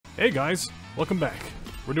Hey guys, welcome back.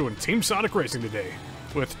 We're doing Team Sonic Racing today,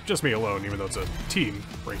 with just me alone, even though it's a team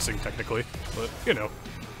racing technically, but you know,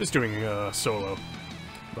 just doing solo.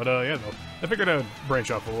 But yeah, though, I figured I'd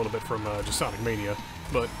branch off a little bit from just Sonic Mania,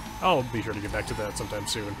 but I'll be sure to get back to that sometime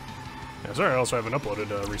soon. Yeah, sorry I also haven't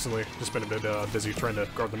uploaded recently, just been a bit busy trying to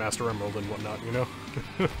guard the Master Emerald and whatnot, you know?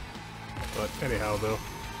 But anyhow, though,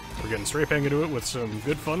 we're getting straight bang into it with some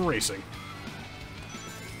good fun racing.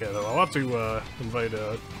 Yeah, though, I'll have to invite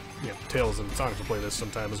Tails and Sonic to play this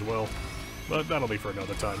sometime as well, but that'll be for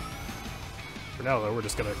another time. For now, though, we're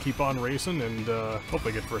just gonna keep on racing and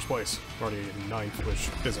hopefully get first place. We're already in 9th, which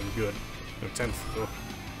isn't good. No, 10th, though.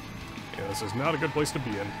 Yeah, this is not a good place to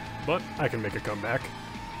be in, but I can make a comeback.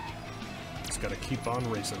 Just gotta keep on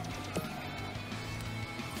racing.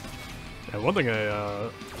 And one thing I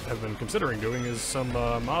have been considering doing is some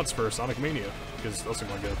mods for Sonic Mania, because those seem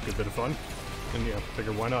like a good bit of fun. And yeah,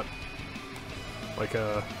 figured why not. Like,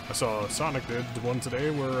 I saw Sonic did one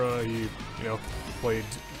today where he, played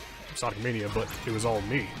Sonic Mania, but it was all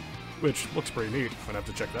me, which looks pretty neat. I'd have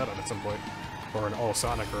to check that out at some point. Or an all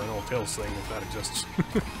Sonic or an all Tails thing, if that exists.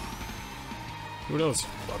 Who knows?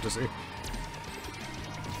 We'll have to see.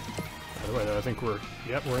 By the way, I think we're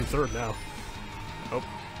in 3rd now. Oh.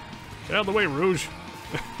 Get out of the way, Rouge!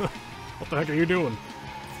 What the heck are you doing?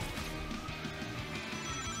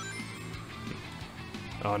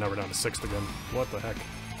 Oh, now we're down to 6th again. What the heck?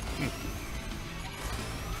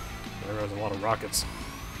 There was a lot of rockets.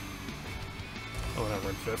 Oh, now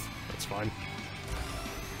we're in 5th. That's fine.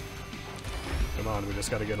 Come on, we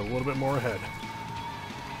just gotta get a little bit more ahead.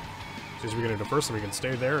 As soon as we get into 1st, we can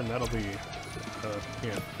stay there, and that'll be,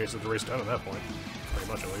 basically the race done at that point.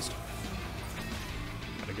 Pretty much, at least.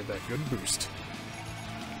 Gotta get that good boost.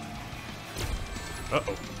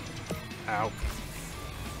 Uh-oh. Ow.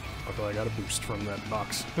 Luckily I got a boost from that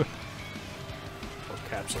box. Or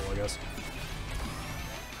capsule, I guess.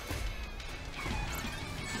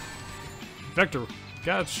 Vector,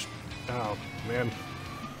 catch! Oh, man.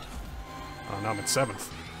 Oh, now I'm at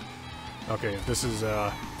 7th. Okay, this is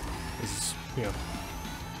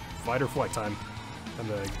fight or flight time. And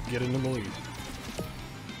get into the lead.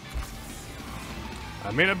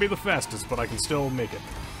 I may not be the fastest, but I can still make it.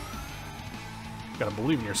 Gotta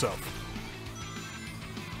believe in yourself.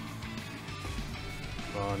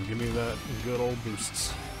 Come on, give me that good old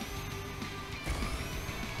boosts.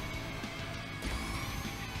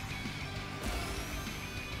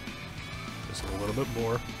 Just a little bit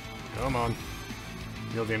more. Come on.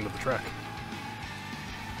 Near the end of the track.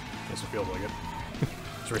 Guess it feels like it.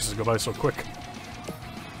 These races go by so quick.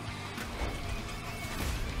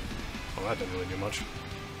 Oh, that didn't really do much.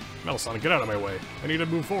 Metal Sonic, get out of my way. I need to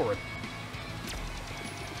move forward.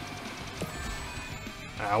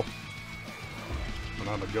 Ow. But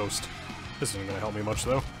I'm a ghost. This isn't gonna help me much,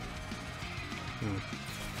 though.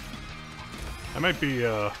 I might be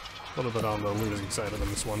a little bit on the losing side of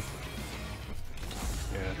this one.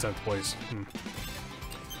 Yeah, 10th place.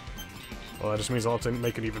 Well, that just means I'll have to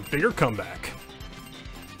make an even bigger comeback.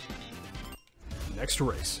 Next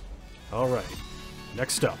race. Alright.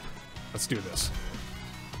 Next up. Let's do this.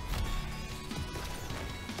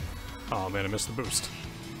 Oh man, I missed the boost.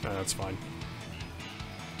 That's fine.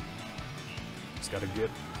 Just gotta get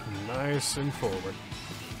nice and forward.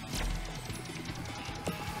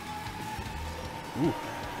 Ooh.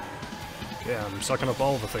 Yeah, I'm sucking up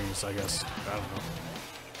all the things, I guess. I don't know.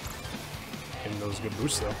 Getting those good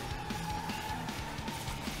boosts, though.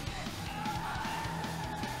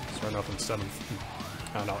 Starting off in 7th.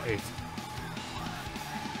 Oh no, 8th.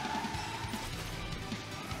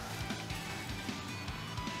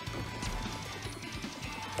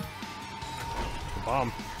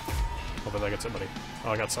 Bomb. Hopefully that gets somebody.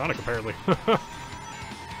 Oh, I got Sonic, apparently.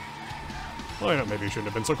 Well, maybe you shouldn't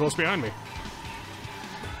have been so close behind me.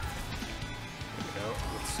 There we go.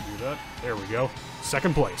 Let's do that. There we go.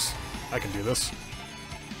 2nd place. I can do this.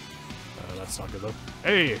 That's not good, though.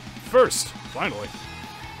 Hey! 1st! Finally!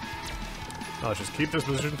 I'll just keep this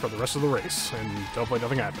position for the rest of the race, and hopefully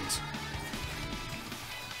nothing happens.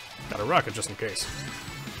 Got a rocket just in case.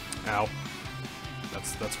 Ow.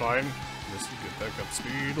 That's fine. Just get back up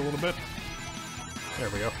speed a little bit. There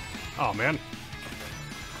we go. Oh, man.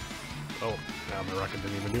 Oh, now my rocket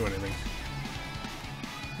didn't even do anything.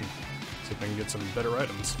 See if I can get some better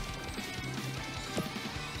items.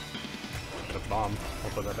 Got a bomb.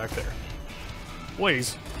 I'll put that back there.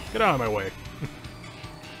 Please, get out of my way.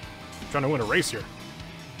 Trying to win a race here.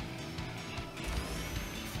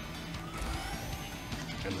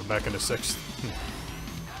 And we're back into 6th.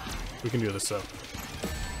 We can do this, though.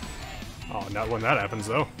 Oh, not when that happens,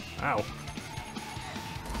 though. Ow.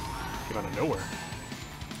 Came out of nowhere.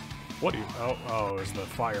 What do you... Oh, it's the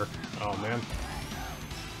fire. Oh, man.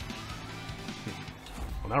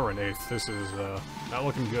 Well, now we're in 8th. This is, not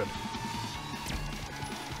looking good.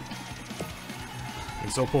 Can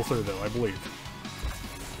still pull through, though, I believe.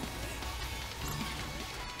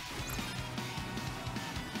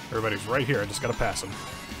 Everybody's right here, I just gotta pass them.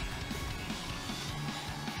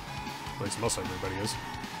 At least most everybody is.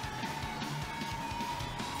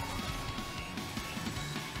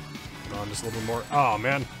 Come on, just a little bit more. Oh,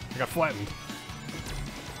 man. I got flattened.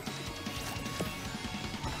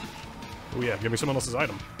 Oh yeah, give me someone else's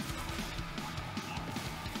item.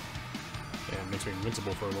 Yeah, it makes me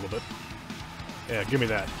invincible for a little bit. Yeah, give me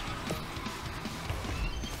that.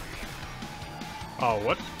 Oh,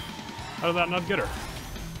 what? How did that not get her?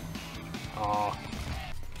 Aw.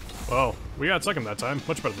 Well, we got second that time.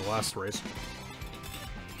 Much better than the last race.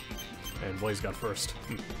 And Blaze got first.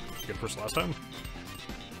 Get first last time?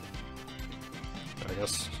 I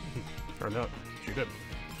guess. Or no, she did.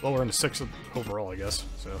 Well, we're in 6th overall, I guess,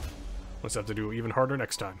 so let's have to do even harder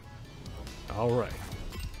next time. Alright.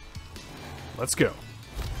 Let's go.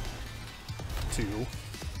 2,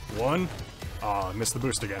 1. Ah, I missed the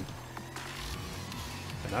boost again.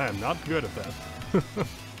 And I am not good at that.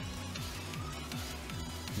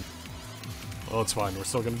 Well, it's fine, we're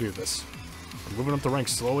still gonna do this. We're moving up the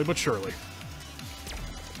ranks slowly but surely.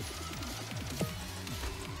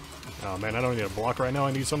 Oh man, I don't need a block right now,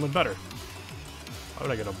 I need something better. Why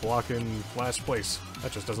would I get a block in last place?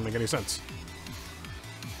 That just doesn't make any sense.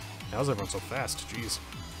 How's everyone so fast? Jeez.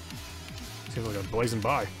 Seems like I'm blazing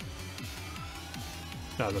by.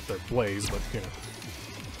 Not that they're blaze, but, you know.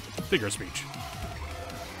 Figure of speech.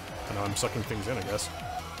 I know I'm sucking things in, I guess.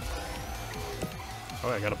 Oh,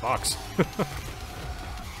 I got a box. I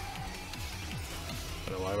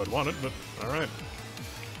don't know why I would want it, but alright.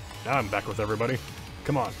 Now I'm back with everybody.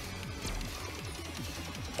 Come on.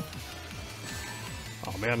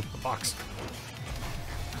 Oh man, a box.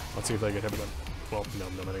 Let's see if they get hit by the... Well, no,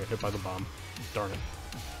 they get hit by the bomb. Darn it.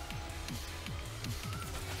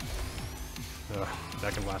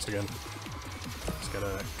 That can last again. Just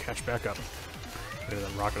gotta catch back up. Maybe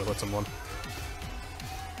that rocket will hit someone.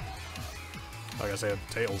 I guess I have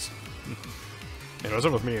tails. And what's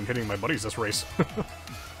up with me and hitting my buddies this race?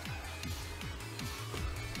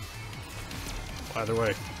 Either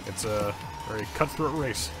way, it's a very cutthroat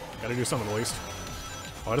race. Gotta do something at least.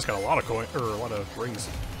 Oh, I just got a lot of coin, or a lot of rings.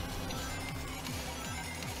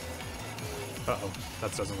 Uh-oh,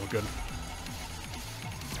 that doesn't look good.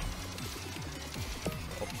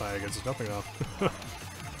 Oh, I guess there's nothing now.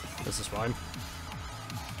 This is fine.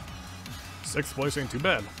 6th place ain't too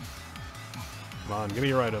bad. Come on, give me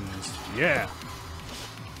your items. Yeah!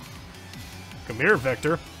 Come here,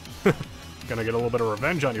 Vector. Gonna get a little bit of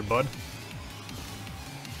revenge on you, bud.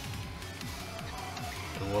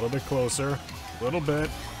 A little bit closer. A little bit.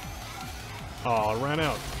 Oh, I ran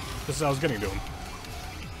out. This is how I was getting to him.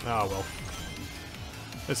 Ah, well.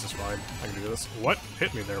 This is fine. I can do this. What?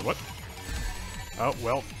 Hit me there, what? Oh,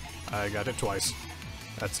 well. I got hit twice.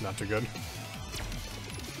 That's not too good.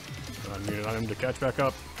 I need an item to catch back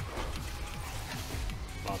up.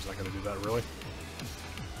 Bob's not gonna do that, really.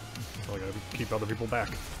 So I gotta keep other people back.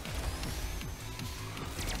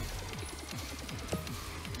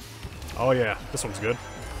 Oh yeah, this one's good.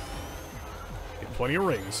 Get plenty of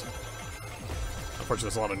rings. Unfortunately,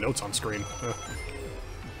 there's a lot of notes on screen.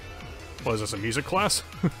 What is this, a music class?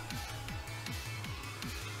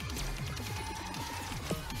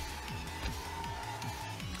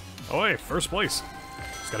 Oh hey, first place.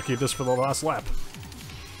 Just gotta keep this for the last lap.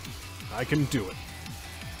 I can do it.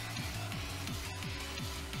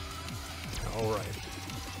 Alright.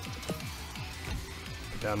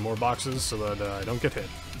 Put down more boxes so that I don't get hit.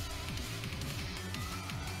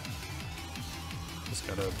 Just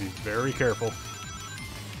gotta be very careful.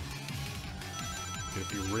 Get a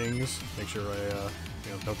few rings. Make sure I,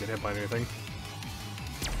 don't get hit by anything.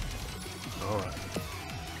 Alright.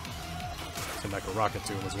 Send back a rocket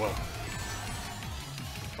to him as well.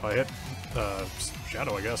 Oh, I hit,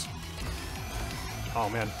 Shadow, I guess. Oh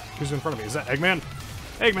man, who's in front of me? Is that Eggman?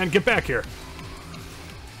 Eggman, get back here!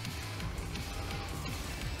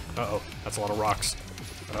 Uh-oh, that's a lot of rocks.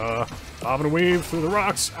 Bob and weave through the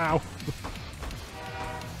rocks. Ow!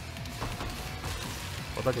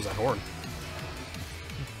 What the heck was that horn?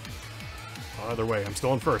 Oh, either way, I'm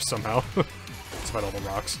still in first somehow. Despite all the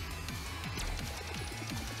rocks.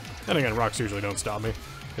 And again, rocks usually don't stop me,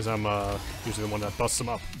 because I'm usually the one that busts them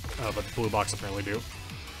up. But the blue box apparently do.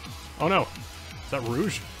 Oh no! Is that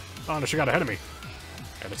Rouge? Oh no, she got ahead of me.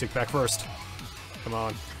 Gotta take back first. Come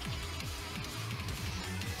on.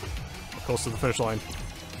 Close to the finish line.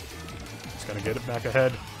 Just gotta get it back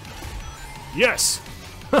ahead. Yes!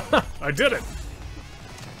 I did it!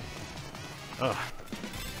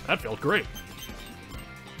 That felt great.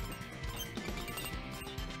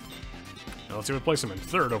 Now let's see what place I'm in.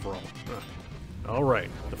 3rd overall. Alright,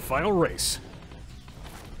 the final race.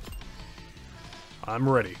 I'm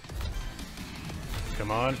ready.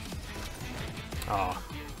 Come on. Ah,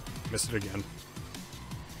 missed it again.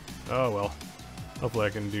 Oh well. Hopefully I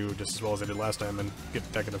can do just as well as I did last time and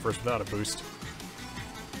get back in the first without a boost.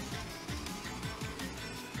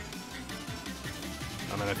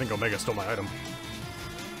 I mean, I think Omega stole my item.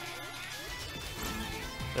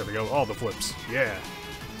 There we go, all the flips. Yeah.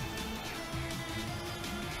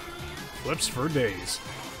 Flips for days.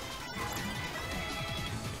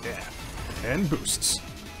 Yeah. And boosts.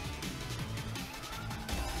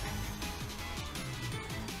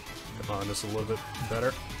 Come on, just a little bit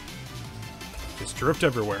better. Just drift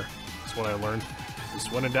everywhere. That's what I learned.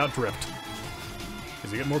 Just when in doubt, drift.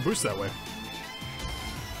 Because you get more boost that way.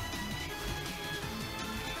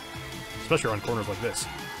 Especially on corners like this.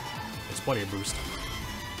 There's plenty of boost.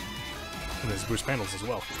 And there's boost panels as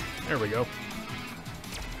well. There we go.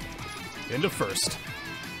 Into 1st.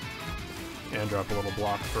 And drop a little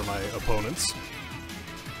block for my opponents.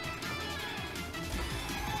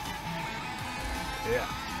 Yeah.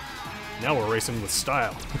 Now we're racing with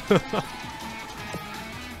style. There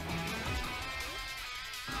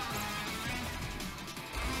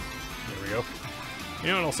we go. You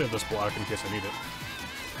know what, I'll save this block in case I need it.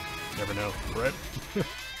 Never know, right?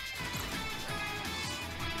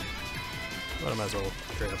 But I might as well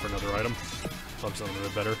trade up for another item. Plug something a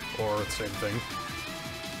bit better, or the same thing.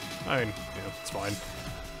 I mean, you know, it's fine.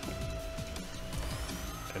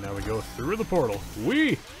 And now we go through the portal.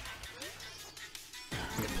 Whee!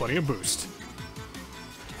 Get plenty of boost.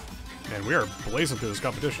 And we are blazing through this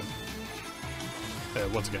competition.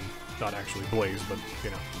 Once again, not actually blaze, but,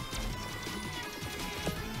 you know.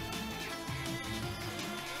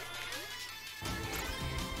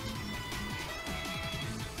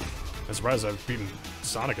 I'm surprised I've beaten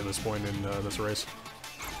Sonic at this point in this race.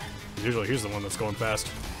 Usually he's the one that's going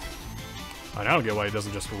fast. I don't get why he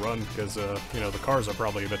doesn't just run, because, you know, the cars are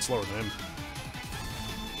probably a bit slower than him.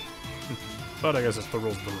 But I guess it's the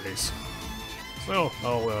rules of the race. So,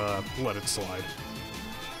 I'll let it slide.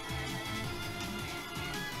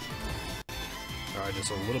 Alright,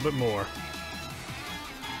 just a little bit more.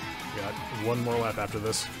 Got one more lap after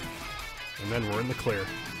this. And then we're in the clear.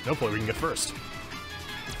 Hopefully we can get 1st.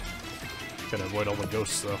 Gotta avoid all the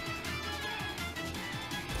ghosts, though.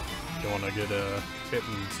 Don't want to get hit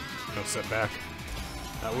and, you know, set back.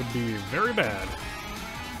 That would be very bad.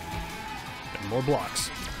 And more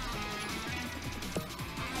blocks.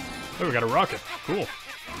 Oh, we got a rocket. Cool.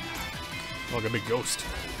 Oh, like a big ghost.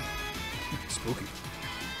 Spooky.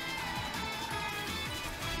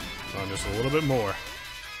 Oh, just a little bit more.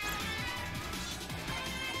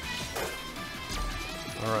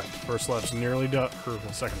 Alright, first lap's nearly done. Or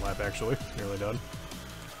the second lap, actually. Nearly done.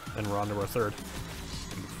 And we're on to our 3rd.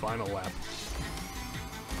 And final lap.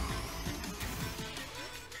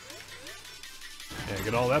 Yeah,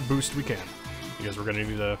 get all that boost we can. Because we're gonna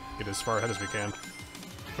need to get as far ahead as we can.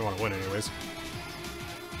 If we want to win, anyways.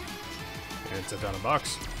 And set down a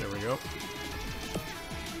box. There we go.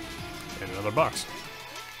 And another box.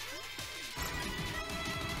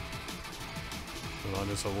 Come on,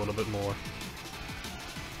 just a little bit more.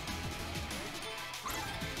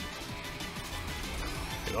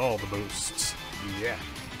 Get all the boosts. Yeah.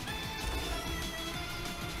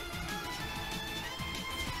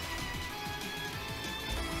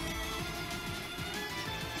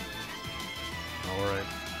 Alright.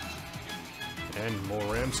 And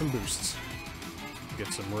more ramps and boosts.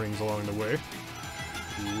 Get some rings along the way.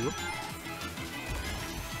 Whoop.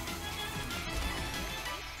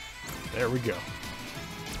 There we go.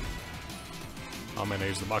 Oh man, I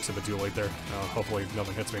used the box a bit too late there. Hopefully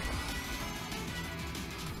nothing hits me.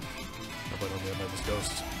 Hopefully I don't get hit by this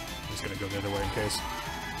ghost. I'm just gonna go the other way in case.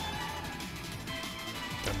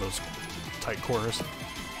 And those tight corners.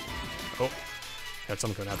 Oh, had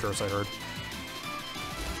something coming after us, I heard.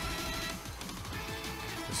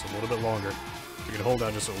 Just a little bit longer. We can hold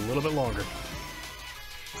down just a little bit longer.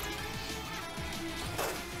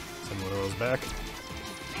 Send one of those back.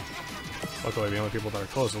 Luckily, the only people that are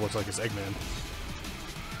close, it looks like, is Eggman.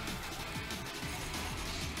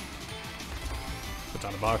 Put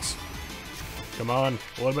down a box. Come on,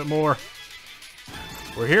 a little bit more.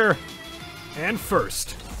 We're here. And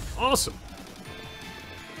 1st. Awesome.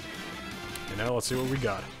 And now let's see what we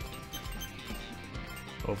got.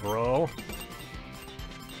 Overall.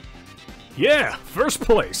 Yeah, 1st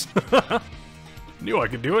place. Knew I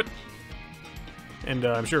could do it. And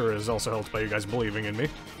I'm sure it is also helped by you guys believing in me.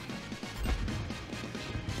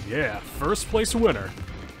 Yeah, first place winner.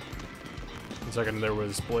 Second there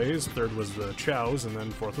was Blaze, third was the Chows, and then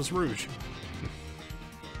fourth was Rouge.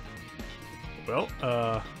 Well,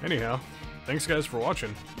 anyhow, thanks guys for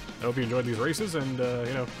watching. I hope you enjoyed these races and,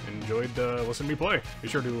 you know, enjoyed listening to me play. Be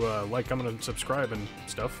sure to like, comment, and subscribe and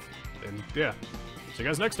stuff. And yeah, see you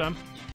guys next time.